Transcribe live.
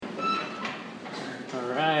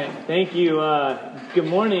Thank you. Good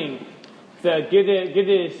morning. It's good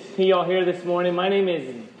to see y'all here this morning. My name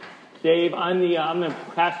is Dave. I'm the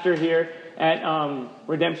pastor here at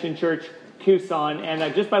Redemption Church Tucson.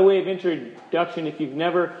 And just by way of introduction, if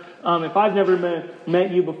I've never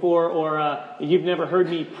met you before, or you've never heard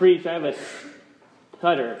me preach, I have a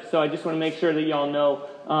stutter. So I just want to make sure that y'all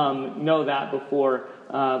know that before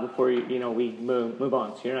we move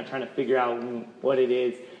on. So you're not trying to figure out what it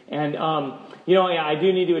is. And, I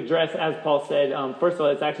do need to address, as Paul said, first of all,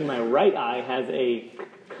 it's actually my right eye has a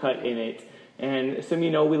cut in it. And some of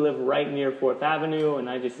you know we live right near 4th Avenue, and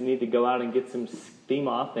I just need to go out and get some steam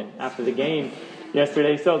off and after the game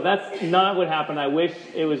yesterday. So that's not what happened. I wish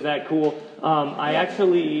it was that cool. I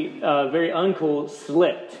actually, very uncool,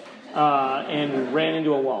 slipped and ran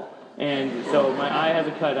into a wall. And so my eye has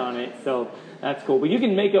a cut on it, so that's cool. But you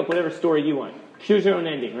can make up whatever story you want. Choose your own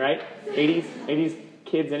ending, right? 80s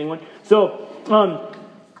kids, anyone? So,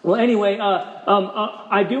 anyway,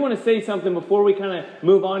 I do want to say something before we kind of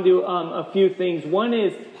move on to a few things. One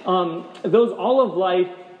is those All of Life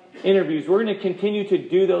interviews. We're going to continue to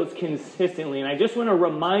do those consistently, and I just want to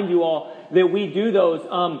remind you all that we do those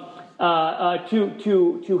to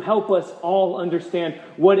help us all understand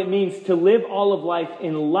what it means to live all of life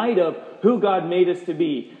in light of who God made us to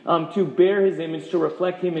be, to bear His image, to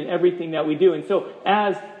reflect Him in everything that we do. And so,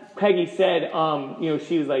 as Peggy said,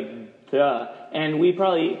 she was like, duh. And we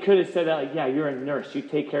probably could have said that, like, yeah, you're a nurse. You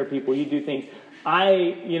take care of people. You do things.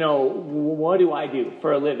 What do I do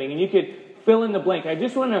for a living? And you could fill in the blank. I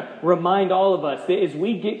just want to remind all of us that as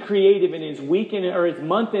we get creative and as week in or as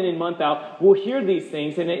month in and month out, we'll hear these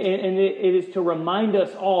things. And it is to remind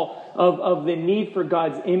us all of the need for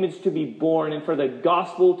God's image to be born and for the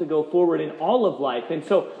gospel to go forward in all of life. And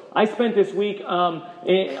so I spent this week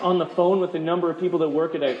on the phone with a number of people that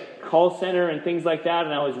work at a call center and things like that.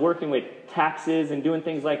 And I was working with taxes and doing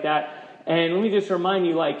things like that. And let me just remind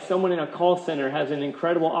you, like, someone in a call center has an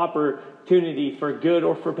incredible opportunity for good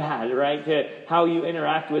or for bad, right? To how you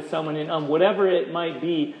interact with someone and whatever it might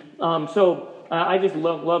be. I just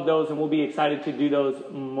love those, and we'll be excited to do those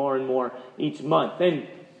more and more each month. And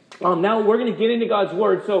now we're going to get into God's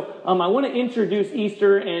Word. So I want to introduce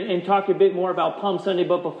Easter and talk a bit more about Palm Sunday.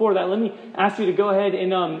 But before that, let me ask you to go ahead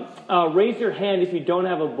and raise your hand if you don't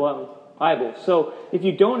have a Bible. So if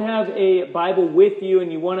you don't have a Bible with you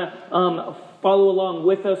and you want to follow along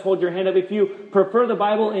with us, hold your hand up. If you prefer the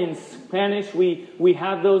Bible in Spanish, we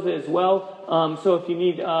have those as well. So if you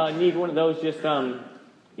need one of those, just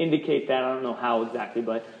indicate that. I don't know how exactly,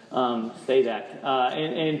 but say that.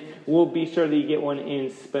 And we'll be sure that you get one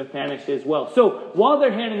in Spanish as well. So while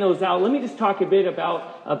they're handing those out, let me just talk a bit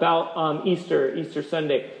about Easter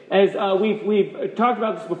Sunday. As we've talked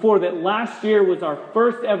about this before, that last year was our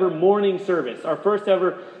first ever morning service. Our first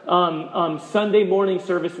ever Sunday morning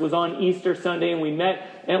service was on Easter Sunday, and we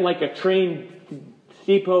met at like a train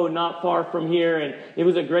depot not far from here, and it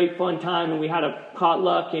was a great fun time, and we had a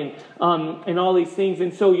potluck and all these things.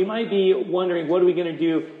 And so you might be wondering, what are we going to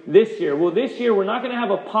do this year? Well, this year we're not going to have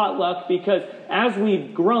a potluck, because as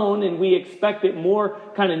we've grown and we expect that more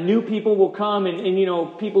kind of new people will come, and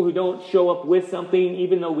people who don't show up with something,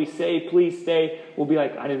 even though we say please stay, will be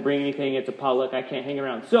like, I didn't bring anything, it's a potluck, I can't hang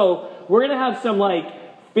around. So we're going to have some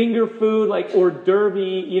finger food, like hors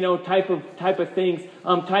d'oeuvre, type of things,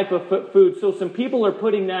 type of food. So some people are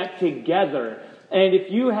putting that together. And if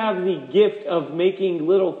you have the gift of making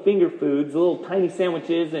little finger foods, little tiny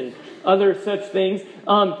sandwiches and other such things,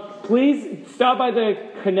 please stop by the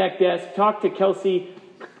Connect desk, talk to Kelsey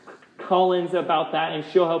Collins about that, and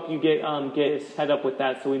she'll help you get set up with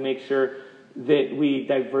that, so we make sure that we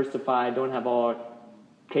diversify, don't have all our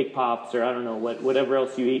cake pops, or I don't know, whatever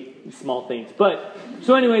else you eat, small things. But,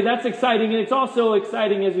 so anyway, that's exciting. And it's also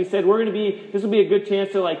exciting, as we said, this will be a good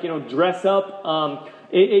chance to dress up.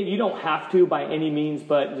 You don't have to by any means,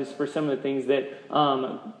 but just for some of the things that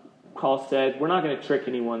Paul said, we're not going to trick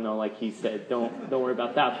anyone though, like he said. Don't worry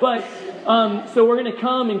about that. But, so we're going to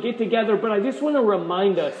come and get together, but I just want to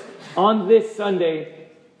remind us on this Sunday,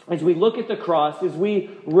 as we look at the cross, as we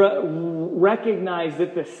recognize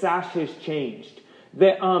that the sash has changed,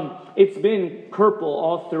 that it's been purple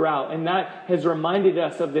all throughout, and that has reminded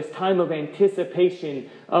us of this time of anticipation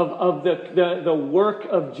of the work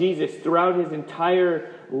of Jesus throughout his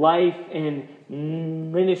entire life and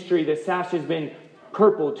ministry. The sash has been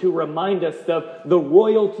purple to remind us of the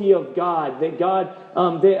royalty of God,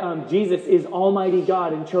 that Jesus is Almighty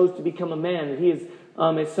God and chose to become a man, that he is,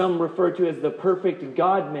 as some refer to as the perfect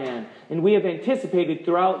God-man. And we have anticipated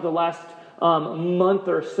throughout the last month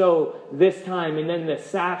or so this time, and then the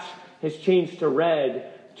sash has changed to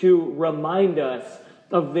red to remind us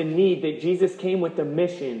of the need that Jesus came with the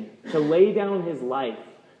mission to lay down his life,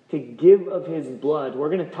 to give of his blood. We're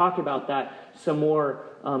going to talk about that some more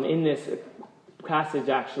in this passage,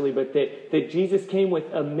 actually, but that Jesus came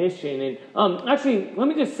with a mission. And actually, let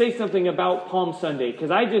me just say something about Palm Sunday,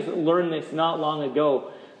 because I just learned this not long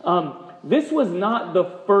ago. This was not the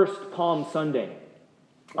first Palm Sunday.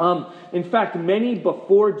 In fact, many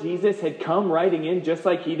before Jesus had come riding in just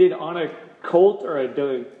like he did on a colt or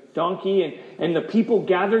a donkey, and the people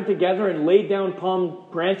gathered together and laid down palm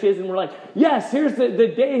branches and were like, yes, here's the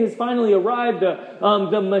day has finally arrived,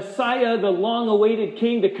 the Messiah, the long-awaited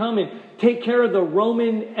king, to come and take care of the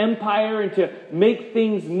Roman Empire and to make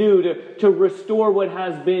things new, to restore what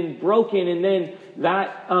has been broken. And then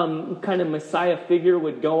that kind of Messiah figure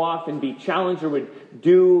would go off and be challenged or would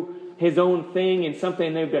do his own thing and something,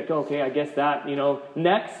 and they'd be like, okay, I guess that,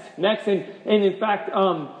 next. And in fact,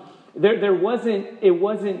 it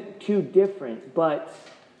wasn't too different, but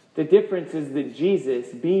the difference is that Jesus,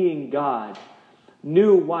 being God,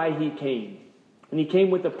 knew why he came. And he came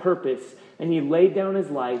with a purpose, and he laid down his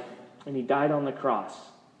life, and he died on the cross.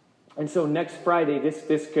 And so next Friday,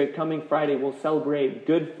 this coming Friday, we'll celebrate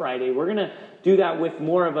Good Friday. We're going to do that with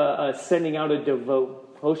more of a sending out a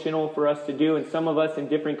devotional for us to do, and some of us in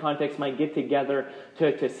different contexts might get together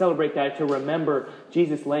to celebrate that, to remember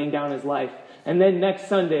Jesus laying down his life. And then next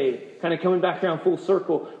Sunday, kind of coming back around full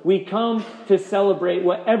circle, we come to celebrate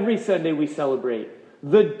what every Sunday we celebrate: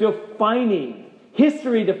 the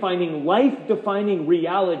history-defining, life-defining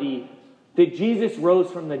reality that Jesus rose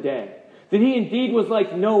from the dead. That he indeed was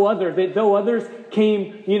like no other. That though others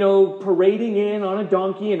came, parading in on a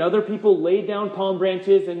donkey, and other people laid down palm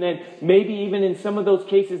branches, and then maybe even in some of those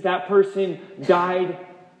cases that person died,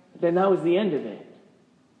 then that was the end of it.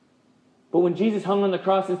 But when Jesus hung on the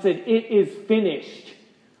cross and said, "It is finished,"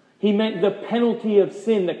 he meant the penalty of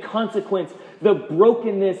sin, the consequence, the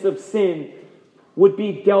brokenness of sin would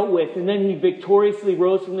be dealt with. And then he victoriously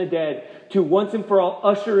rose from the dead to once and for all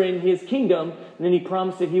usher in his kingdom. And then he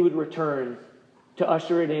promised that he would return to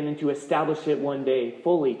usher it in and to establish it one day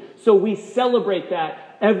fully. So we celebrate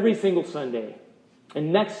that every single Sunday.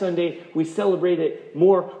 And next Sunday, we celebrate it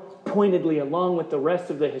more pointedly along with the rest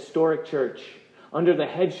of the historic church, under the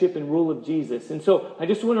headship and rule of Jesus. And so I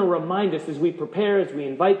just want to remind us as we prepare, as we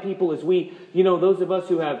invite people, as we, those of us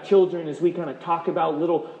who have children, as we kind of talk about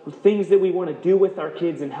little things that we want to do with our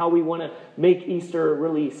kids and how we want to make Easter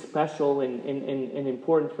really special and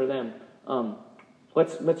important for them.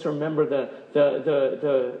 Let's remember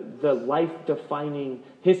the life-defining,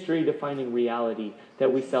 history-defining reality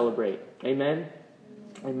that we celebrate. Amen?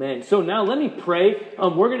 Amen. So now let me pray.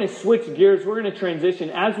 We're going to switch gears. We're going to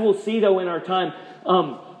transition. As we'll see, though, in our time,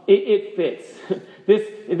 it fits.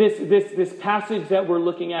 This passage that we're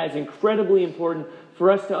looking at is incredibly important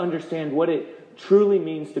for us to understand what it truly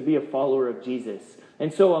means to be a follower of Jesus.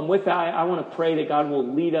 And so with that, I want to pray that God will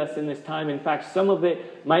lead us in this time. In fact, some of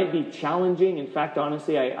it might be challenging. In fact,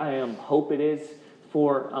 honestly, I hope it is.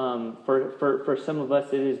 For some of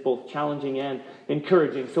us, it is both challenging and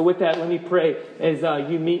encouraging. So with that, let me pray as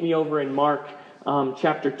you meet me over in Mark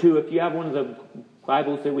chapter 2. If you have one of the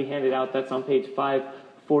Bibles that we handed out, that's on page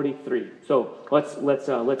 543. So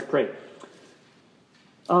let's pray.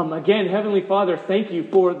 Again, Heavenly Father, thank you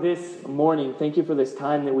for this morning. Thank you for this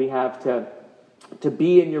time that we have to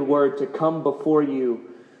be in your word, to come before you.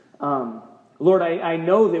 Lord, I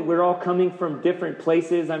know that we're all coming from different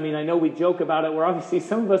places. I mean, I know we joke about it. We're obviously,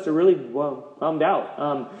 some of us are really bummed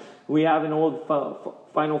out. We have an old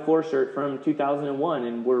Final Four shirt from 2001,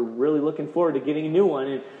 and we're really looking forward to getting a new one.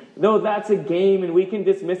 And though that's a game and we can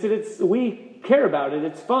dismiss it, we care about it.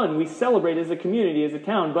 It's fun. We celebrate as a community, as a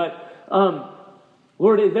town. But,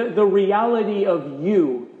 Lord, the reality of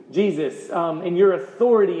you, Jesus, and your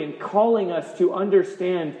authority in calling us to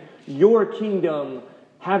understand your kingdom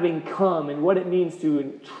having come and what it means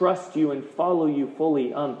to trust you and follow you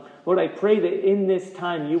fully. Lord, I pray that in this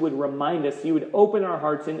time you would remind us, you would open our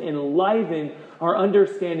hearts and enliven our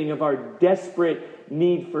understanding of our desperate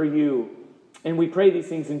need for you. And we pray these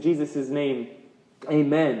things in Jesus' name.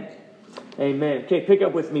 Amen. Amen. Okay, pick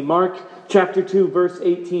up with me. Mark chapter 2, verse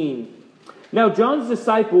 18. Now John's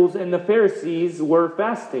disciples and the Pharisees were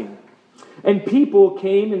fasting, and people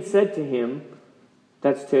came and said to him,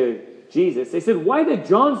 that's to Jesus, they said, "Why did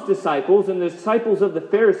John's disciples and the disciples of the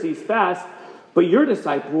Pharisees fast, but your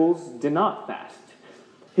disciples did not fast?"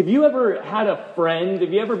 Have you ever had a friend?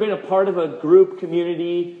 Have you ever been a part of a group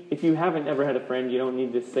community? If you haven't ever had a friend, you don't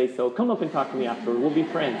need to say so. Come up and talk to me afterward. We'll be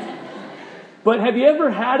friends. But have you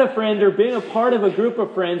ever had a friend or been a part of a group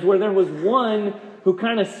of friends where there was one who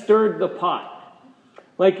kind of stirred the pot?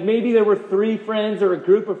 Like maybe there were 3 friends or a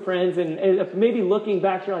group of friends, and maybe looking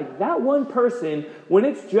back, you're like, that one person, when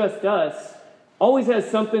it's just us, always has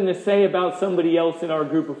something to say about somebody else in our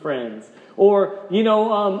group of friends. Or,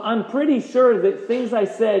 I'm pretty sure that things I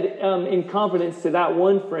said in confidence to that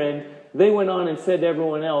one friend, they went on and said to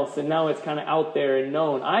everyone else, and now it's kind of out there and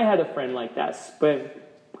known. I had a friend like that,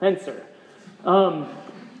 Spencer.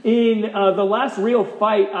 In the last real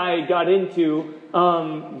fight I got into,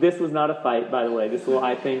 this was not a fight, by the way, this little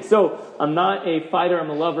eye thing. So I'm not a fighter, I'm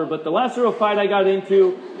a lover, but the last real fight I got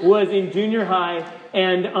into was in junior high,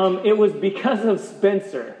 and it was because of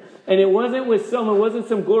Spencer. And it wasn't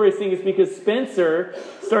some glorious thing. It's because Spencer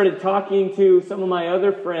started talking to some of my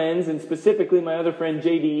other friends, and specifically my other friend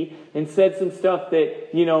JD, and said some stuff that,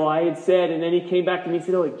 I had said. And then he came back to me and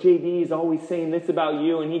said, JD is always saying this about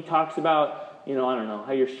you. And he talks about, I don't know,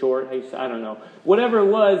 how you're short, I don't know, whatever it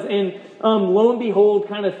was. And lo and behold,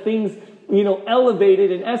 kind of things,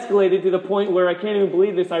 elevated and escalated to the point where I can't even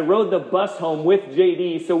believe this. I rode the bus home with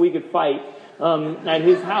JD so we could fight at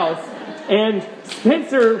his house. And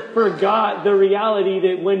Spencer forgot the reality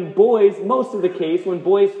that when boys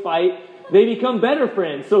fight, they become better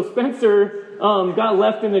friends. So Spencer got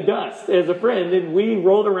left in the dust as a friend, and we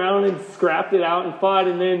rolled around and scrapped it out and fought.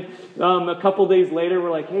 And then a couple days later,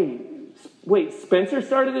 we're like, hey, wait, Spencer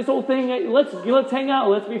started this whole thing? Let's hang out,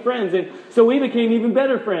 let's be friends. And so we became even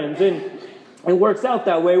better friends, and it works out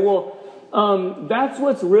that way. Well, that's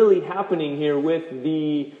what's really happening here with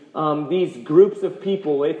these groups of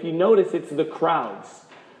people. If you notice, it's the crowds.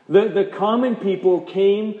 The common people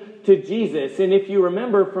came to Jesus, and if you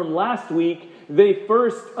remember from last week, they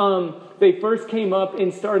first came up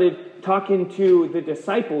and started talking to the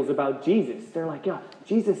disciples about Jesus. They're like, yeah,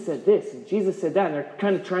 Jesus said this, and Jesus said that, and they're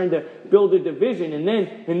kind of trying to build a division. And then,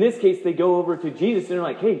 in this case, they go over to Jesus, and they're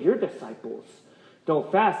like, hey, your disciples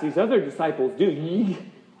don't fast. These other disciples do. You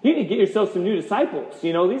need to get yourself some new disciples.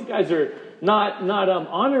 These guys are not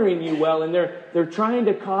honoring you well, and they're trying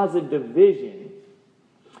to cause a division.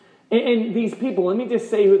 And these people, let me just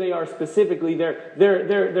say who they are specifically.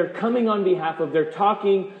 They're coming on behalf of. They're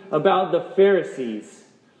talking about the Pharisees.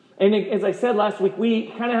 And as I said last week,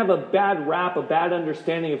 we kind of have a bad rap, a bad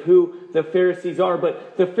understanding of who the Pharisees are.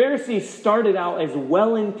 But the Pharisees started out as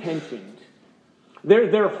well-intentioned.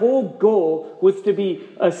 Their whole goal was to be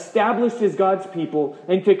established as God's people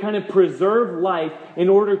and to kind of preserve life in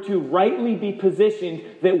order to rightly be positioned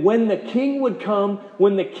that when the king would come,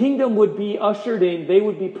 when the kingdom would be ushered in, they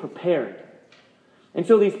would be prepared. And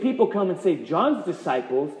so these people come and say, John's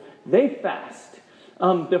disciples, they fast.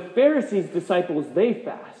 The Pharisees' disciples, they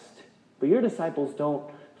fast. But your disciples don't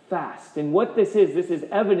fast. And what this is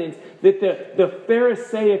evidence that the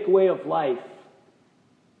Pharisaic way of life,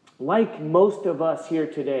 like most of us here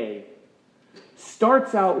today,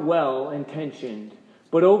 starts out well-intentioned,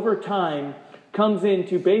 but over time comes in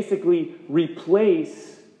to basically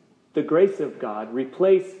replace the grace of God,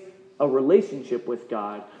 replace a relationship with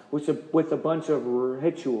God with a bunch of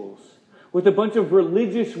rituals, with a bunch of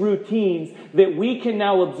religious routines that we can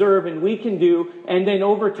now observe and we can do, and then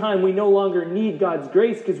over time we no longer need God's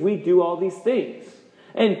grace because we do all these things.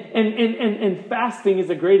 And fasting is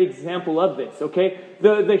a great example of this, okay?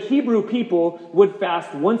 The Hebrew people would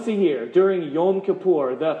fast once a year during Yom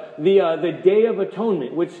Kippur, the Day of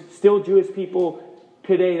Atonement, which still Jewish people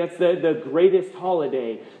today, that's the greatest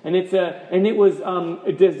holiday. And it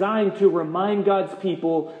was designed to remind God's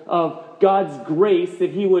people of God's grace,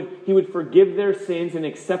 that He would forgive their sins and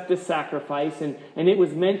accept the sacrifice. And it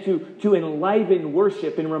was meant to enliven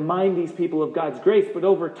worship and remind these people of God's grace. But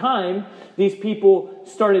over time, these people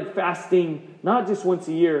started fasting not just once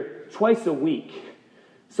a year, twice a week.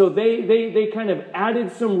 So they kind of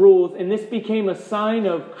added some rules, and this became a sign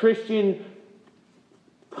of Christian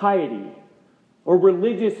piety or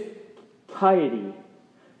religious piety.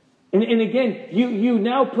 And again, you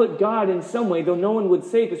now put God in some way, though no one would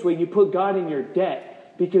say it this way, you put God in your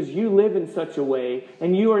debt because you live in such a way,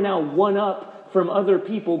 and you are now one up from other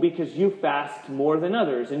people because you fast more than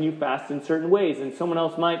others, and you fast in certain ways. And someone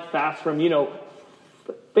else might fast from,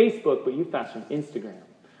 Facebook, but you fast from Instagram.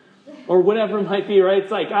 Or whatever it might be, right?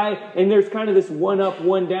 It's like and there's kind of this one up,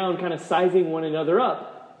 one down, kind of sizing one another up.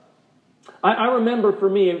 I remember for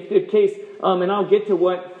me, in case, and I'll get to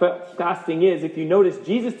what fasting is. If you notice,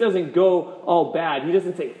 Jesus doesn't go all bad. He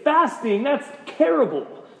doesn't say, fasting, that's terrible.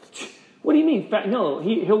 What do you mean? No,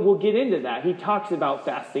 we'll get into that. He talks about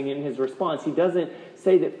fasting in his response. He doesn't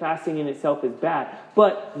say that fasting in itself is bad.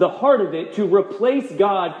 But the heart of it, to replace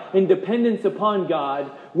God and dependence upon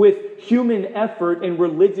God with human effort and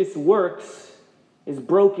religious works, is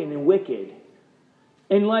broken and wicked.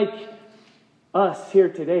 And us here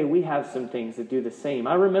today, we have some things that do the same.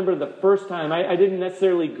 I remember the first time, I didn't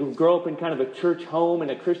necessarily grow up in kind of a church home and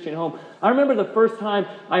a Christian home. I remember the first time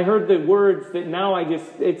I heard the words that now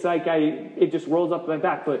it just rolls up my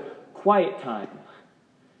back, but quiet time.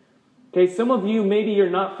 Okay, some of you, maybe you're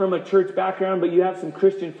not from a church background, but you have some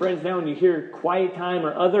Christian friends now and you hear quiet time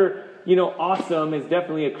or other, awesome is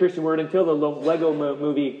definitely a Christian word until the Lego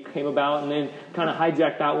movie came about and then kind of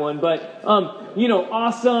hijacked that one. But,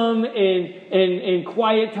 awesome and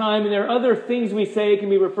quiet time. And there are other things we say. It can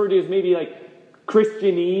be referred to as maybe like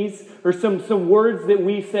Christianese or some words that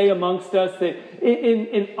we say amongst us that,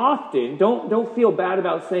 and often, don't feel bad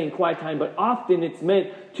about saying quiet time, but often it's meant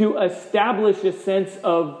to establish a sense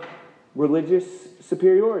of religious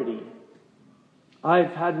superiority.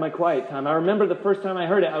 I've had my quiet time. I remember the first time I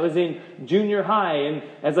heard it, I was in junior high, and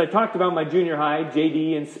as I talked about my junior high,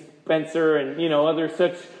 JD and Spencer and, other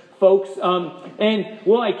such folks,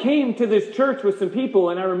 I came to this church with some people,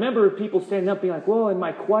 and I remember people standing up being like, well, in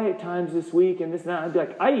my quiet times this week and this and that, I'd be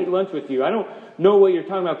like, I eat lunch with you. I don't know what you're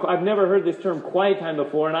talking about. I've never heard this term quiet time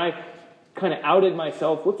before, and I kind of outed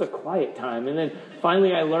myself. What's a quiet time? And then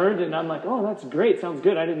finally I learned, and I'm like, oh, that's great. Sounds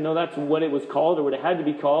good. I didn't know that's what it was called or what it had to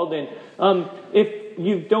be called. And if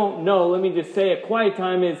you don't know, let me just say a quiet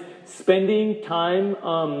time is spending time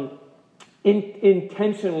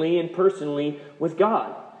intentionally and personally with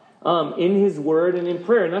God in His Word and in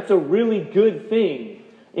prayer. And that's a really good thing.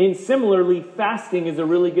 And similarly, fasting is a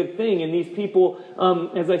really good thing. And these people,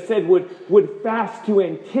 as I said, would fast to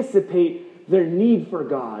anticipate their need for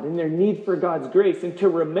God and their need for God's grace and to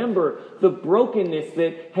remember the brokenness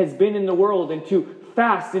that has been in the world and to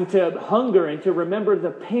fast and to hunger and to remember the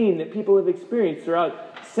pain that people have experienced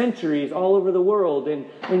throughout centuries all over the world.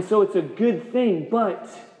 And so it's a good thing, but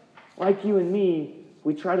like you and me,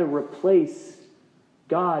 we try to replace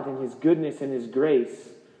God and His goodness and His grace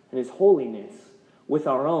and His holiness with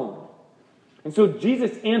our own. And so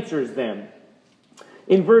Jesus answers them.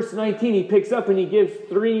 In verse 19, he picks up and he gives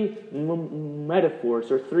three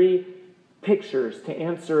metaphors or three pictures to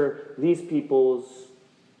answer these people's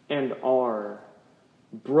and our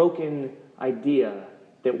broken idea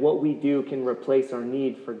that what we do can replace our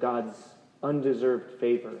need for God's undeserved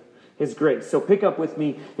favor, His grace. So pick up with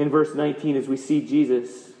me in verse 19 as we see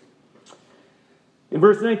Jesus. In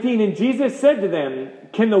verse 19, and Jesus said to them,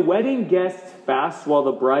 can the wedding guests fast while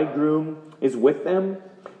the bridegroom is with them?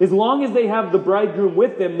 As long as they have the bridegroom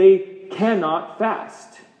with them, they cannot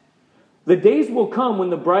fast. The days will come when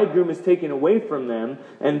the bridegroom is taken away from them,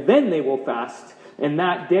 and then they will fast in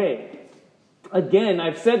that day. Again,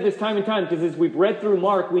 I've said this time and time, because as we've read through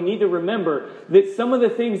Mark, we need to remember that some of the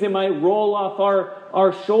things that might roll off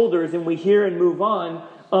our shoulders and we hear and move on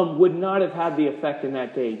would not have had the effect in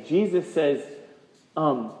that day. Jesus says,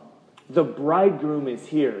 the bridegroom is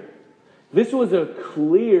here. This was a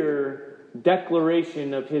clear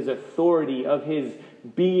declaration of His authority, of His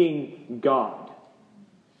being God.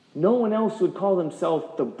 No one else would call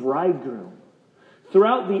himself the bridegroom.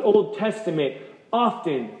 Throughout the Old Testament,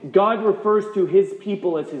 often God refers to His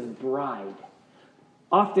people as His bride.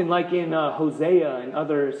 Often, like in Hosea and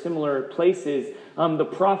other similar places, the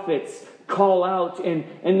prophets call out and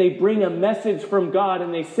they bring a message from God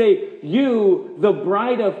and they say, you, the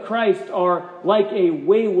bride of Christ, are like a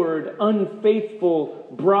wayward, unfaithful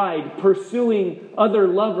bride pursuing other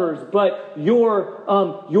lovers, but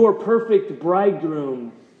your perfect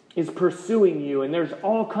bridegroom is pursuing you. And there's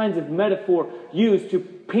all kinds of metaphor used to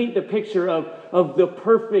paint the picture of the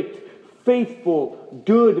perfect, faithful,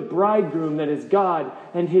 good bridegroom that is God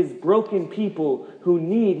and His broken people who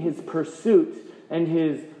need His pursuit and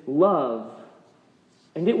His love.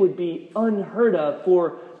 And it would be unheard of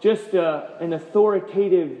for just an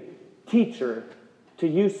authoritative teacher to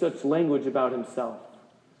use such language about himself.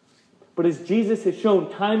 But as Jesus has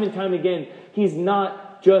shown time and time again, He's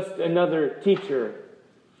not just another teacher.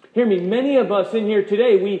 Hear me, many of us in here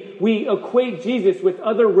today, we equate Jesus with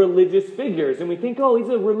other religious figures. And we think, oh, He's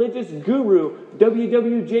a religious guru,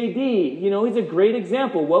 WWJD. He's a great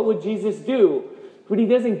example. What would Jesus do? But He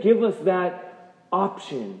doesn't give us that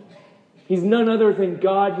option. He's none other than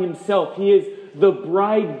God Himself. He is the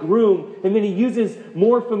bridegroom. And then He uses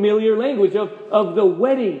more familiar language of the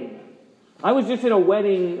wedding. I was just at a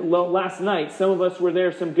wedding last night. Some of us were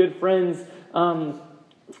there, some good friends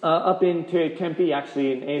up into Tempe,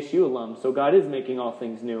 actually an ASU alum. So God is making all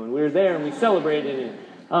things new. And we were there and we celebrated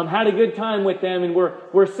and had a good time with them. And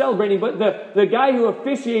we're celebrating. But the guy who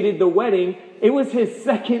officiated the wedding, it was his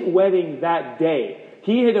second wedding that day.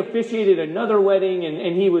 He had officiated another wedding,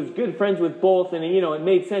 and he was good friends with both, and it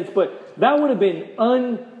made sense. But that would have been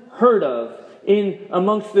unheard of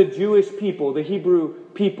amongst the Jewish people, the Hebrew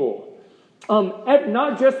people.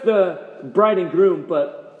 Not just the bride and groom,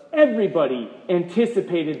 but everybody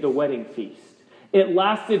anticipated the wedding feast. It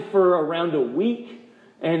lasted for around a week,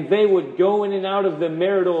 and they would go in and out of the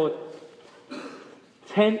marital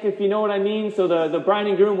tent, if you know what I mean. So the bride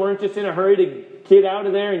and groom weren't just in a hurry to get out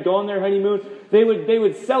of there and go on their honeymoon. They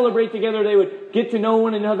would celebrate together. They would get to know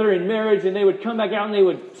one another in marriage, and they would come back out and they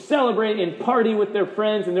would celebrate and party with their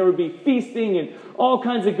friends, and there would be feasting and all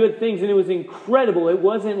kinds of good things, and it was incredible. It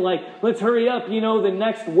wasn't like, let's hurry up, the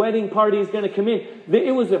next wedding party is going to come in.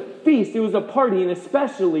 It was a feast. It was a party, and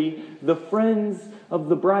especially the friends of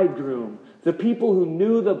the bridegroom, the people who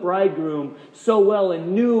knew the bridegroom so well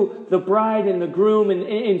and knew the bride and the groom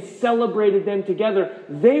and celebrated them together.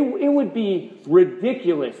 It would be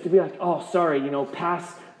ridiculous to be like, oh, sorry,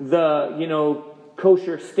 pass the,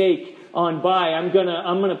 kosher steak on by. I'm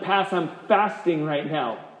gonna pass. I'm fasting right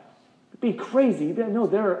now. It'd be crazy. No,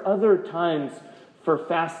 there are other times for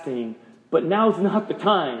fasting, but now's not the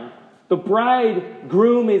time. The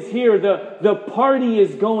bridegroom is here. The party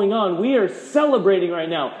is going on. We are celebrating right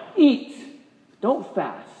now. Eat. Don't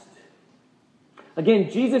fast. Again,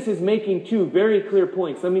 Jesus is making two very clear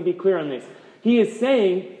points. Let me be clear on this. He is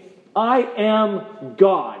saying, I am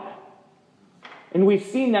God. And we've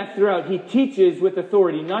seen that throughout. He teaches with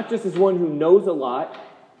authority, not just as one who knows a lot,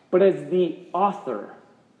 but as the author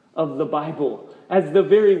of the Bible, as the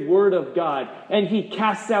very Word of God. And he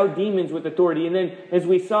casts out demons with authority. And then, as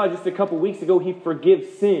we saw just a couple weeks ago, he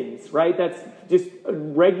forgives sins, right? That's just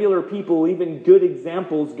regular people, even good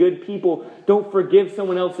examples, good people don't forgive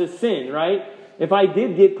someone else's sin, right? If I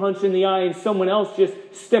did get punched in the eye and someone else just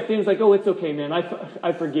stepped in and was like, oh, it's okay, man,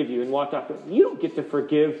 I forgive you, and walked off. You don't get to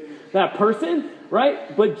forgive that person,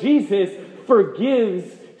 right? But Jesus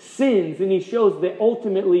forgives sins, and he shows that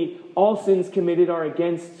ultimately all sins committed are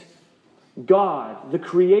against God, the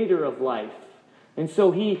creator of life. And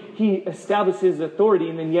so he establishes authority,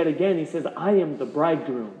 and then yet again he says, I am the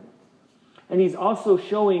bridegroom. And he's also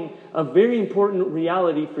showing a very important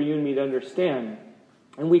reality for you and me to understand.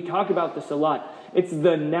 And we talk about this a lot. It's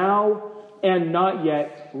the now and not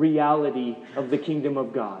yet reality of the kingdom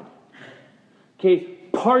of God. Okay,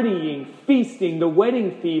 partying, feasting, the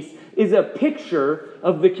wedding feast is a picture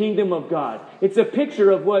of the kingdom of God. It's a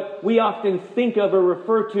picture of what we often think of or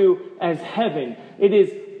refer to as heaven. It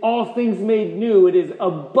is all things made new. It is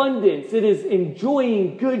abundance. It is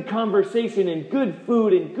enjoying good conversation and good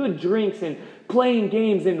food and good drinks and playing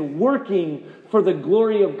games and working for the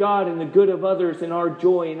glory of God and the good of others and our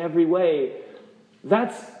joy in every way.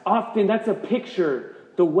 That's a picture,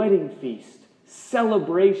 the wedding feast,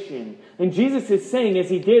 celebration. And Jesus is saying, as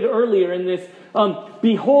he did earlier in this,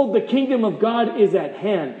 behold, the kingdom of God is at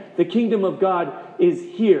hand. The kingdom of God is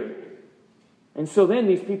here. And so then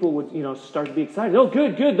these people would, start to be excited. Oh,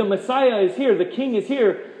 good, the Messiah is here, the King is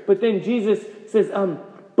here. But then Jesus says,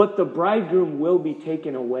 but the bridegroom will be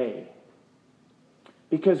taken away.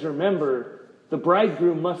 Because remember, the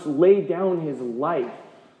bridegroom must lay down his life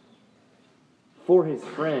for his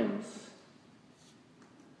friends.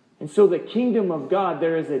 And so the kingdom of God,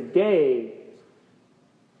 there is a day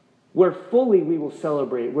where fully we will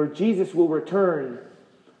celebrate, where Jesus will return.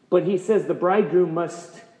 But he says the bridegroom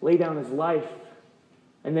must lay down his life.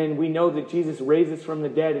 And then we know that Jesus raises from the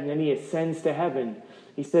dead and then he ascends to heaven.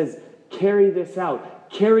 He says, carry this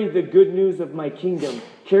out. Carry the good news of my kingdom.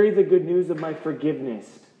 Carry the good news of my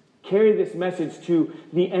forgiveness. Carry this message to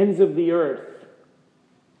the ends of the earth.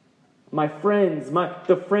 My friends,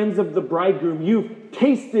 the friends of the bridegroom, you've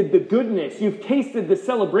tasted the goodness. You've tasted the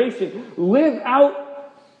celebration. Live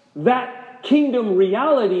out that kingdom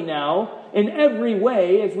reality now in every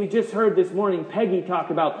way, as we just heard this morning Peggy talk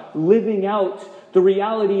about living out the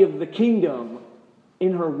reality of the kingdom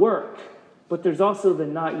in her work. But there's also the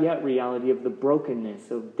not yet reality of the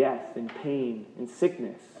brokenness of death and pain and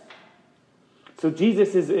sickness. So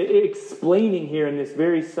Jesus is explaining here in this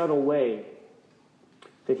very subtle way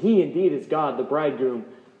that he indeed is God, the bridegroom,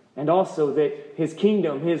 and also that his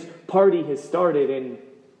kingdom, his party has started and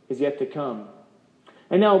is yet to come.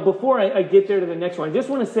 And now, before I get there to the next one, I just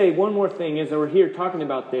want to say one more thing as we're here talking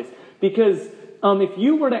about this. Because if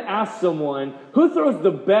you were to ask someone, who throws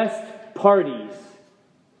the best parties,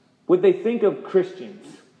 would they think of Christians?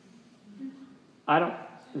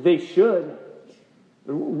 They should.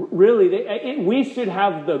 Really, we should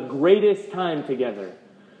have the greatest time together.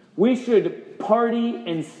 We should party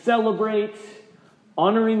and celebrate,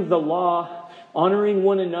 honoring the law, honoring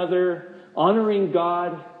one another, honoring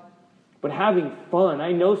God, but having fun.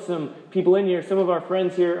 I know some people in here, some of our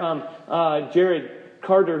friends here, Jared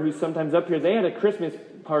Carter, who's sometimes up here, they had a Christmas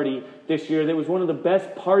party this year that was one of the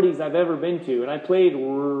best parties I've ever been to. And I played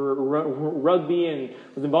rugby and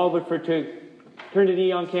was involved with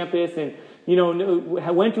fraternity on campus, and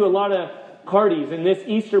went to a lot of parties. And this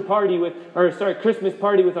Christmas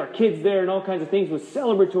party with our kids there and all kinds of things was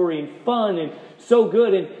celebratory and fun and so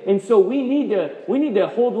good. And so we need to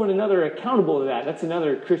hold one another accountable to that. That's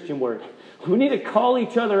another Christian word. We need to call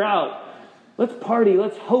each other out. Let's party.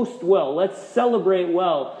 Let's host well. Let's celebrate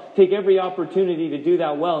well. Take every opportunity to do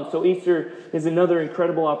that well. And so Easter is another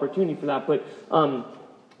incredible opportunity for that. But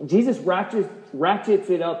Jesus ratchets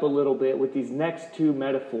it up a little bit with these next two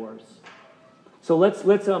metaphors. So let's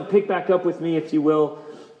pick back up with me, if you will,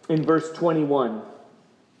 in verse 21.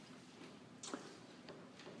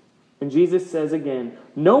 And Jesus says again,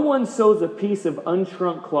 "No one sews a piece of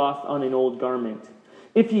unshrunk cloth on an old garment.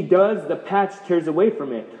 If he does, the patch tears away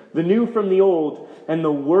from it, the new from the old, and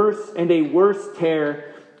a worse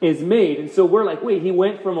tear is made." And so we're like, wait, he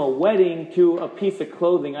went from a wedding to a piece of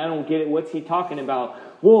clothing. I don't get it. What's he talking about?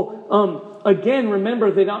 Well, again,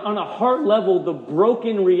 remember that on a heart level, the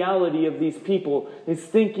broken reality of these people is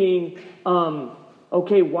thinking,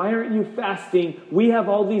 okay, why aren't you fasting? We have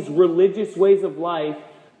all these religious ways of life,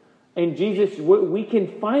 and Jesus, we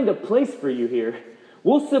can find a place for you here.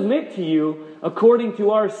 We'll submit to you according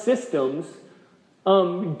to our systems.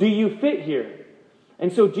 Do you fit here?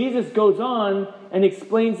 And so Jesus goes on and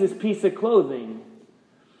explains this piece of clothing.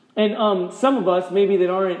 And some of us, maybe that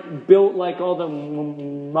aren't built like all the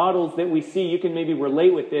models that we see, you can maybe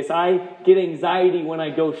relate with this. I get anxiety when I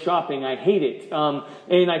go shopping. I hate it.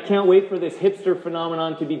 And I can't wait for this hipster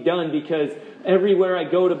phenomenon to be done, because everywhere I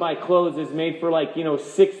go to buy clothes is made for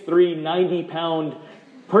 6'3", 90-pound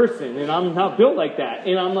person. And I'm not built like that.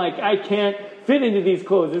 And I'm like, I can't fit into these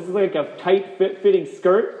clothes. This is like a tight fitting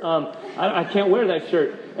skirt. I can't wear that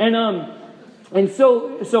shirt. And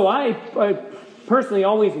so I personally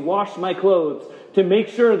always wash my clothes to make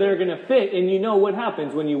sure they're going to fit. And you know what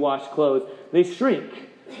happens when you wash clothes? They shrink,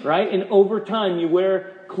 right? And over time you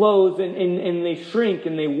wear clothes and they shrink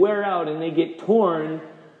and they wear out and they get torn.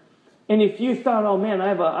 And if you thought, oh man, I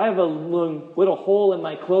have a little hole in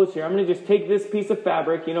my clothes here, I'm going to just take this piece of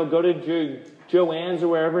fabric, go to Joann's or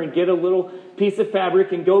wherever and get a little piece of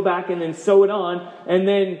fabric and go back and then sew it on. And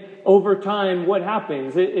then over time, what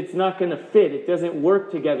happens? It's not going to fit. It doesn't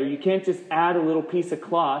work together. You can't just add a little piece of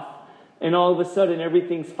cloth and all of a sudden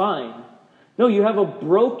everything's fine. No, you have a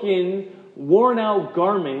broken, worn out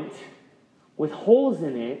garment with holes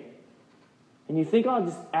in it, and you think, I'll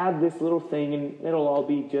just add this little thing and it'll all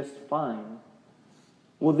be just fine.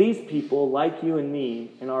 Well, these people, like you and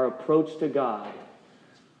me, in our approach to God,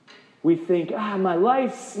 we think, my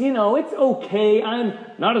life's, it's okay. I'm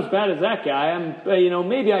not as bad as that guy.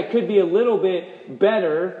 Maybe I could be a little bit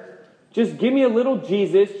better. Just give me a little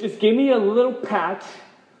Jesus. Just give me a little patch.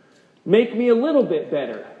 Make me a little bit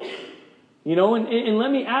better. And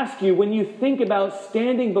let me ask you, when you think about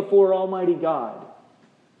standing before Almighty God,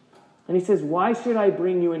 and he says, why should I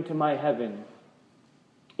bring you into my heaven?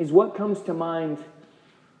 Is what comes to mind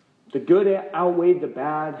the good outweighed the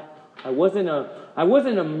bad? I wasn't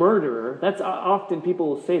a murderer. That's often people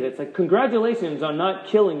will say that. It's like, congratulations on not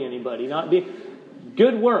killing anybody,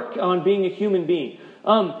 good work on being a human being.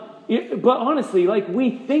 But honestly,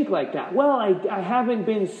 we think like that. Well, I haven't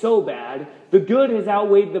been so bad. The good has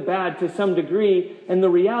outweighed the bad to some degree, and the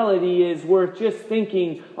reality is we're just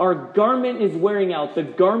thinking our garment is wearing out. The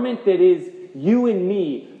garment that is you and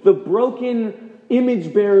me, the broken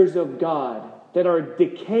image bearers of God that are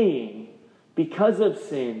decaying because of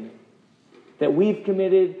sin that we've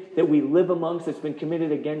committed, that we live amongst, that's been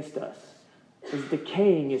committed against us, is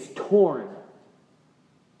decaying, is torn.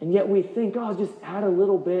 And yet we think, just add a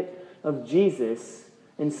little bit of Jesus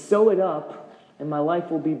and sew it up and my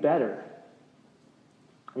life will be better.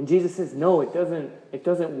 And Jesus says, no, it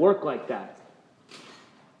doesn't work like that.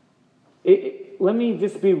 Let me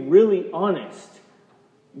just be really honest.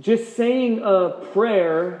 Just saying a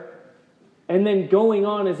prayer and then going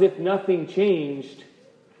on as if nothing changed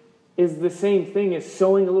is the same thing as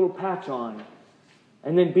sewing a little patch on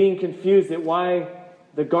and then being confused at why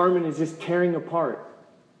the garment is just tearing apart.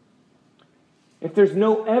 If there's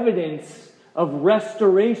no evidence of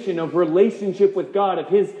restoration, of relationship with God, of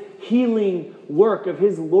His healing work, of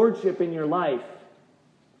His lordship in your life,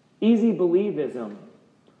 easy believism,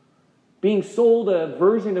 being sold a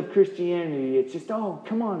version of Christianity, it's just,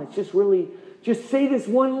 come on, it's just really, just say this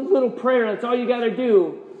one little prayer, that's all you got to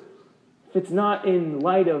do. If it's not in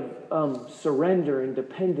light of surrender and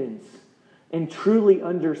dependence and truly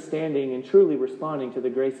understanding and truly responding to the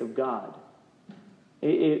grace of God,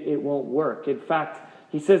 it won't work. In fact,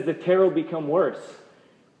 he says the tear will become worse.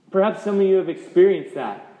 Perhaps some of you have experienced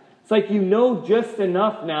that. It's like you know just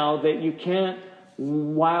enough now that you can't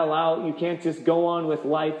while out, you can't just go on with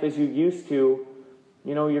life as you used to.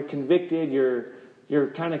 You know, you're convicted, you're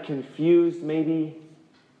kind of confused maybe,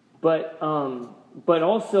 but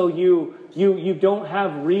also you don't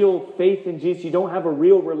have real faith in Jesus. You don't have a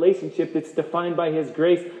real relationship that's defined by His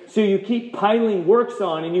grace. So you keep piling works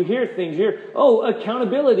on, and you hear things. You hear, oh,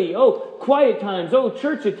 accountability, oh, quiet times, oh,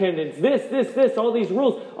 church attendance, this, all these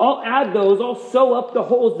rules. I'll add those. I'll sew up the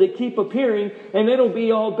holes that keep appearing, and it'll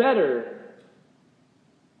be all better.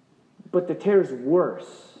 But the tear's worse.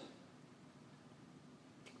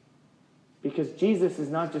 Because Jesus is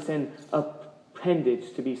not just an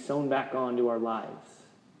appendage to be sewn back onto our lives.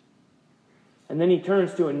 And then He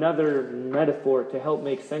turns to another metaphor to help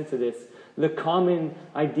make sense of this. The common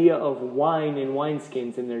idea of wine and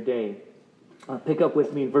wineskins in their day. Pick up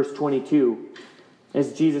with me in verse 22.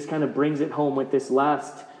 As Jesus kind of brings it home with this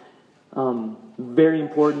last very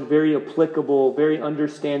important, very applicable, very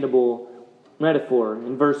understandable metaphor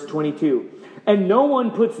in verse 22. And no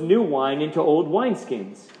one puts new wine into old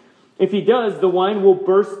wineskins. If he does, the wine will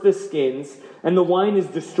burst the skins, and the wine is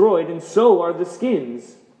destroyed, and so are the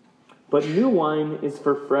skins. But new wine is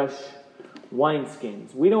for fresh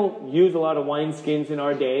wineskins. We don't use a lot of wineskins in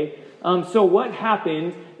our day. So what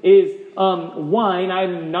happened is wine,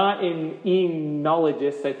 I'm not an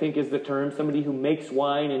enologist, I think is the term, somebody who makes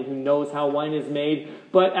wine and who knows how wine is made.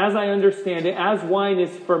 But as I understand it, as wine is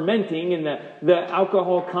fermenting and the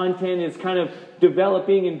alcohol content is kind of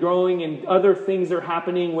developing and growing and other things are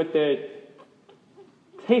happening with the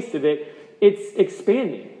taste of it, it's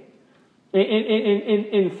expanding.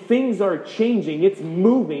 And things are changing. It's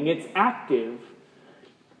moving. It's active.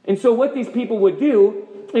 And so what these people would do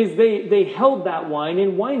is they held that wine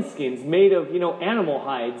in wineskins made of, animal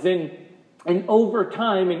hides. And over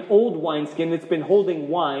time, an old wineskin that's been holding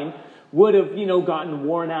wine would have, gotten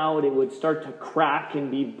worn out. It would start to crack and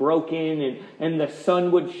be broken, and the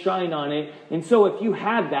sun would shine on it. And so if you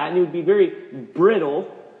had that, and it would be very brittle,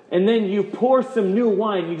 and then you pour some new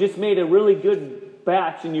wine, you just made a really good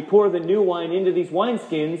batch, and you pour the new wine into these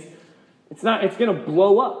wineskins, it's going to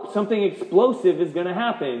blow up. Something explosive is going to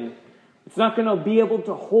happen. It's not going to be able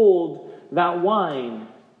to hold that wine.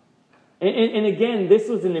 And again, this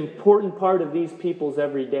was an important part of these people's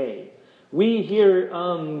everyday. We here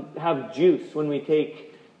have juice when we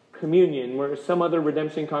take communion, where some other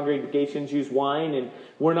redemption congregations use wine, and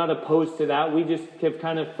we're not opposed to that. We just have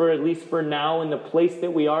kind of, at least for now, in the place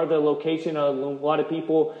that we are, the location, a lot of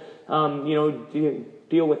people,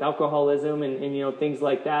 deal with alcoholism and things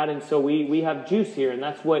like that. And so we have juice here, and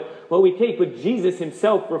that's what we take. But Jesus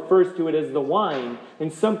himself refers to it as the wine.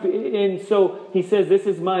 And so he says, this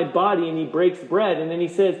is my body, and he breaks bread. And then he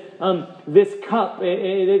says, this cup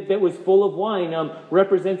that was full of wine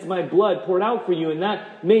represents my blood poured out for you. And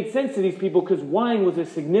that made sense to these people because wine was a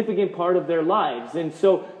significant part of their lives. And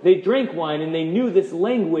so they drank wine, and they knew this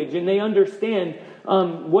language, and they understand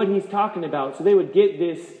what he's talking about. So they would get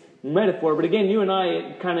this metaphor. But again, you and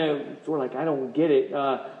I we're like, I don't get it.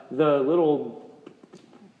 The little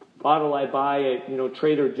bottle I buy at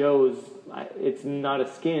Trader Joe's, it's not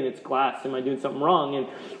a skin, it's glass. Am I doing something wrong? And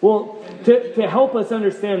well, to help us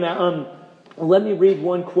understand that, let me read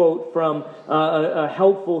one quote from a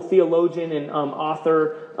helpful theologian and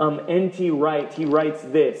author, N.T. Wright. He writes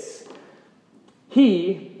this: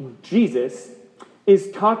 He, Jesus,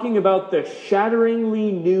 is talking about the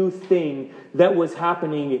shatteringly new thing that was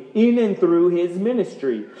happening in and through his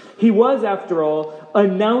ministry. He was, after all,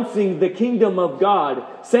 announcing the kingdom of God,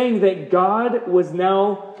 saying that God was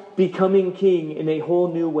now becoming king in a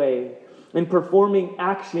whole new way and performing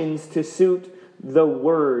actions to suit the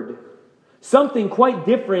word. Something quite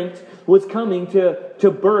different was coming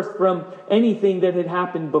to birth from anything that had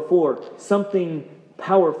happened before. Something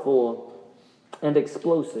powerful and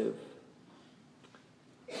explosive.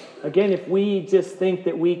 Again, if we just think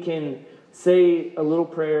that we can say a little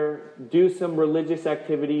prayer, do some religious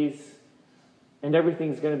activities, and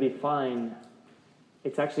everything's going to be fine,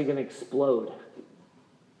 it's actually going to explode.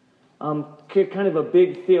 Kind of a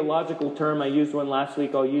big theological term, I used one last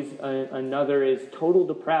week, I'll use another, is total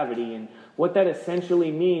depravity. And what that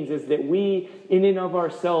essentially means is that we, in and of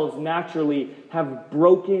ourselves, naturally have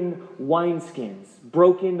broken wineskins,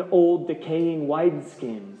 broken old decaying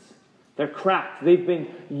wineskins. They're cracked. They've been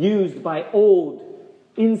used by old,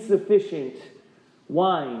 insufficient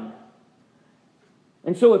wine.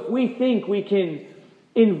 And so if we think we can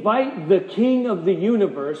invite the King of the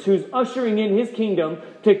universe, who's ushering in his kingdom,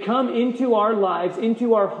 to come into our lives,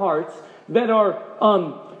 into our hearts, that are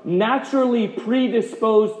naturally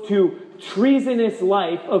predisposed to treasonous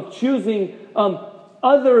life of choosing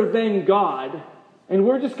other than God, and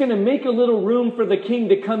we're just going to make a little room for the king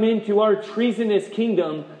to come into our treasonous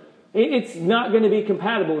kingdom, it's not going to be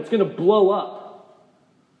compatible. It's going to blow up.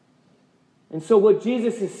 And so what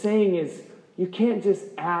Jesus is saying is, you can't just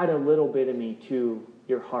add a little bit of me to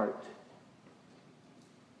your heart.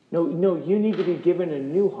 No, you need to be given a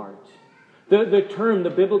new heart.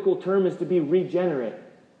 The biblical term is to be regenerate.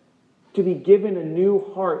 To be given a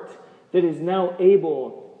new heart that is now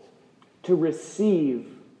able to receive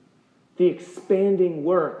the expanding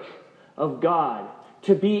work of God.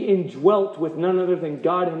 To be indwelt with none other than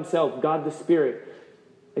God himself, God the Spirit.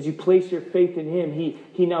 As you place your faith in him,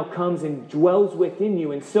 he now comes and dwells within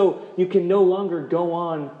you. And so you can no longer go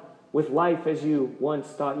on with life as you once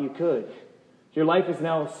thought you could. Your life is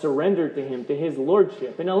now surrendered to him, to his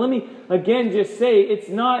lordship. And now let me again just say, it's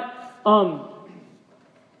not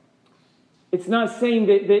saying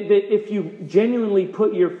that if you genuinely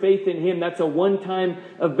put your faith in him, that's a one-time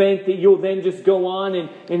event that you'll then just go on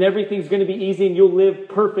and everything's going to be easy and you'll live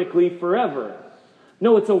perfectly forever.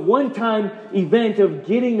 No, it's a one-time event of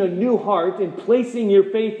getting a new heart and placing your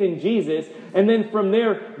faith in Jesus, and then from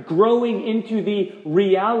there growing into the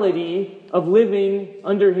reality of living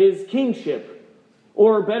under his kingship.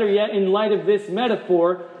 Or better yet, in light of this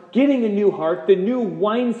metaphor, getting a new heart, the new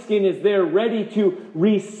wineskin is there ready to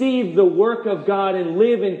receive the work of God and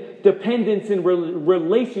live in dependence and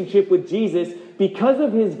relationship with Jesus because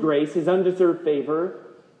of his grace, his undeserved favor,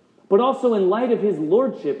 but also in light of his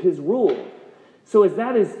lordship, his rule. So as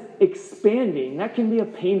that is expanding, that can be a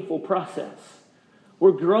painful process.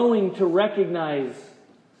 We're growing to recognize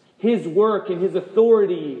his work and his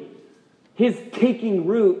authority, his taking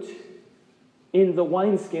root in the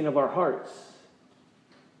wineskin of our hearts.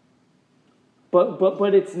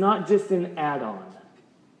 But it's not just an add-on.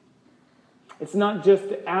 It's not just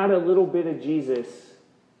to add a little bit of Jesus,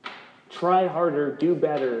 try harder, do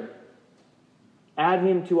better, add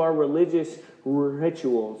him to our religious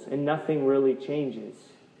rituals, and nothing really changes.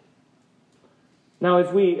 Now,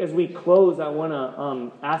 as we close, I want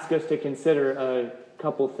to ask us to consider a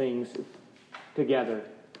couple things together.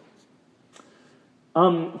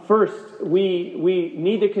 First, we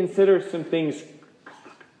need to consider some things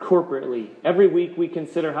corporately. Every week we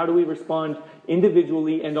consider, how do we respond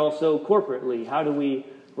individually and also corporately? How do we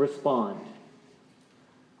respond?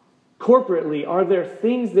 Corporately, are there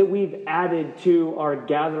things that we've added to our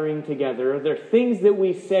gathering together? Are there things that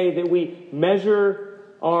we say that we measure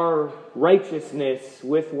our righteousness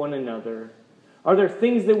with one another? Are there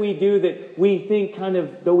things that we do that we think kind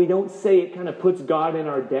of, though we don't say it, kind of puts God in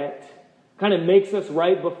our debt, kind of makes us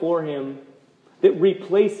right before him, that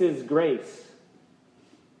replaces grace?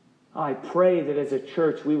 I pray that as a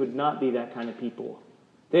church we would not be that kind of people.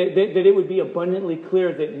 That it would be abundantly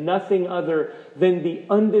clear that nothing other than the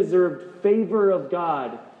undeserved favor of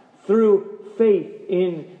God through faith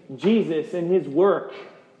in Jesus and his work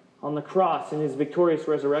on the cross and his victorious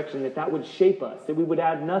resurrection, that would shape us, that we would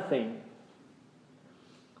add nothing.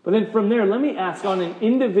 But then from there, let me ask on an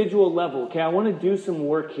individual level, okay, I want to do some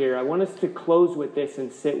work here. I want us to close with this and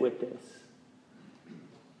sit with this.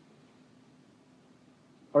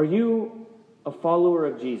 Are you a follower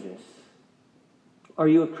of Jesus? Are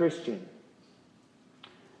you a Christian?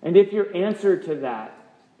 And if your answer to that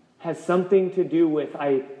has something to do with,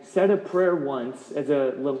 I said a prayer once as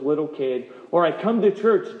a little kid, or I come to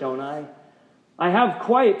church, don't I? I have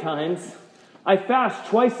quiet times. I fast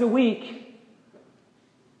twice a week.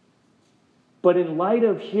 But in light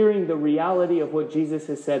of hearing the reality of what Jesus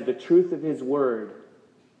has said, the truth of his word,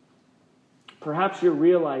 perhaps you're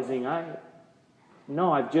realizing,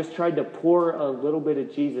 I've just tried to pour a little bit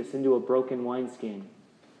of Jesus into a broken wineskin.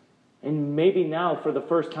 And maybe now, for the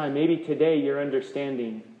first time, maybe today, you're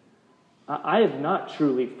understanding, I have not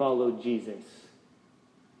truly followed Jesus.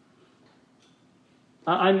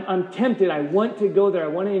 I'm tempted. I want to go there. I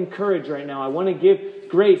want to encourage right now. I want to give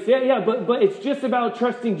grace. But it's just about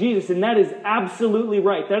trusting Jesus, and that is absolutely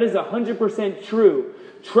right. That is 100% true.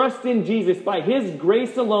 Trust in Jesus. By his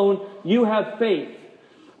grace alone, you have faith.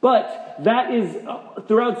 But that is,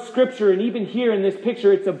 throughout Scripture, and even here in this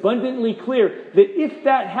picture, it's abundantly clear that if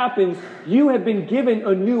that happens, you have been given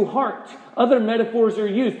a new heart. Other metaphors are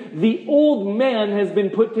used. The old man has been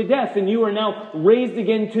put to death, and you are now raised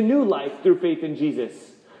again to new life through faith in Jesus.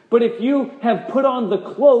 But if you have put on the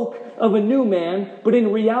cloak of a new man, but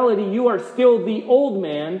in reality you are still the old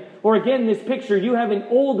man, or again this picture, you have an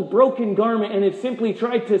old broken garment and have simply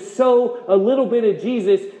tried to sew a little bit of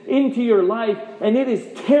Jesus into your life, and it is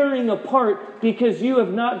tearing apart because you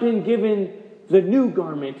have not been given the new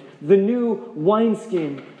garment, the new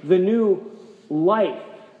wineskin, the new life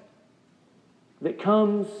that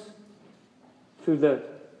comes through the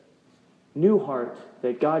new heart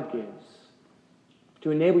that God gives,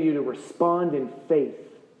 to enable you to respond in faith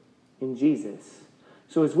in Jesus.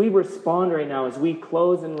 So as we respond right now, as we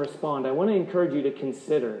close and respond, I want to encourage you to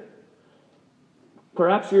consider.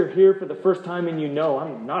 Perhaps you're here for the first time and you know,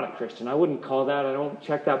 I'm not a Christian. I wouldn't call that. I don't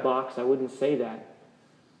check that box. I wouldn't say that.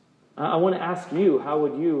 I want to ask you, how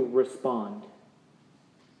would you respond?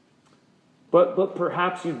 But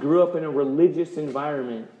perhaps you grew up in a religious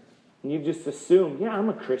environment and you just assumed, yeah, I'm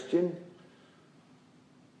a Christian.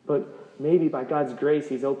 But maybe by God's grace,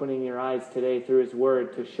 He's opening your eyes today through His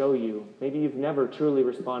Word to show you. Maybe you've never truly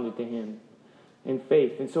responded to Him in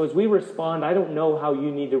faith. And so as we respond, I don't know how you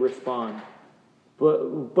need to respond.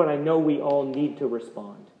 But I know we all need to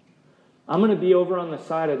respond. I'm going to be over on the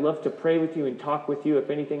side. I'd love to pray with you and talk with you.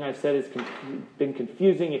 If anything I've said has been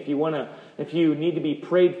confusing, if you need to be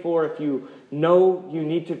prayed for, if you know you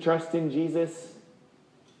need to trust in Jesus,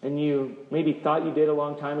 and you maybe thought you did a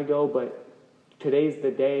long time ago, but today's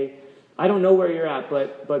the day. I don't know where you're at,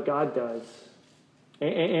 but God does.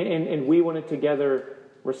 And we want to together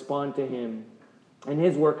respond to Him and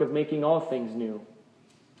His work of making all things new.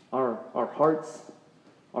 Our hearts,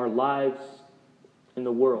 our lives, and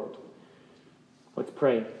the world. Let's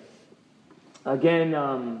pray. Again,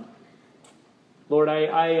 Lord,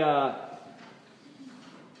 I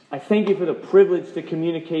thank You for the privilege to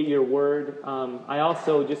communicate Your word. I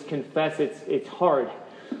also just confess it's hard.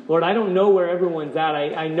 Lord, I don't know where everyone's at.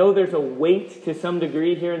 I know there's a weight to some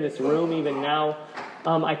degree here in this room even now.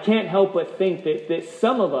 I can't help but think that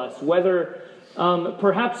some of us, whether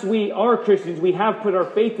perhaps we are Christians, we have put our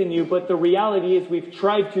faith in You, but the reality is we've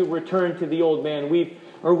tried to return to the old man.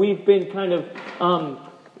 We've been kind of,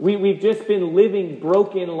 we've just been living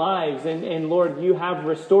broken lives, and Lord, You have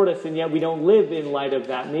restored us, and yet we don't live in light of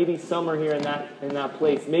that. Maybe some are here in that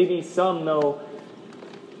place. Maybe some, though,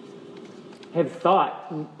 have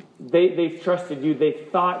thought they've trusted You. They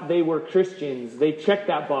thought they were Christians. They checked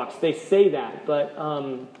that box. They say that, but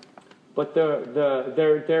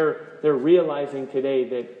they're realizing today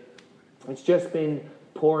that it's just been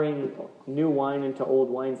pouring new wine into old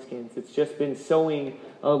wineskins. It's just been sewing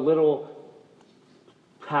a little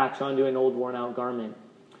patch onto an old worn-out garment.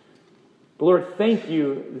 But Lord, thank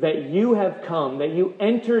You that You have come, that You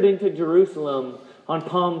entered into Jerusalem on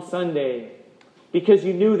Palm Sunday because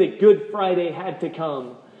You knew that Good Friday had to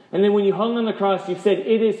come. And then when You hung on the cross, You said,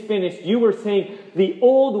 it is finished. You were saying the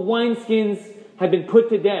old wineskins have been put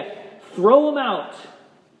to death. Throw them out.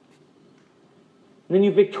 And then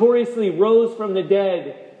You victoriously rose from the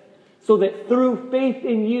dead so that through faith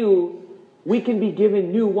in You, we can be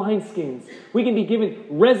given new wineskins. We can be given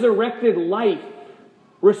resurrected life,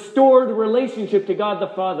 restored relationship to God the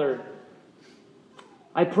Father.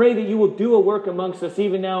 I pray that You will do a work amongst us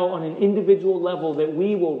even now on an individual level, that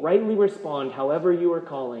we will rightly respond however You are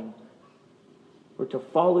calling, or to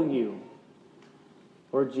follow You.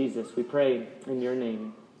 Lord Jesus, we pray in Your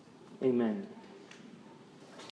name. Amen.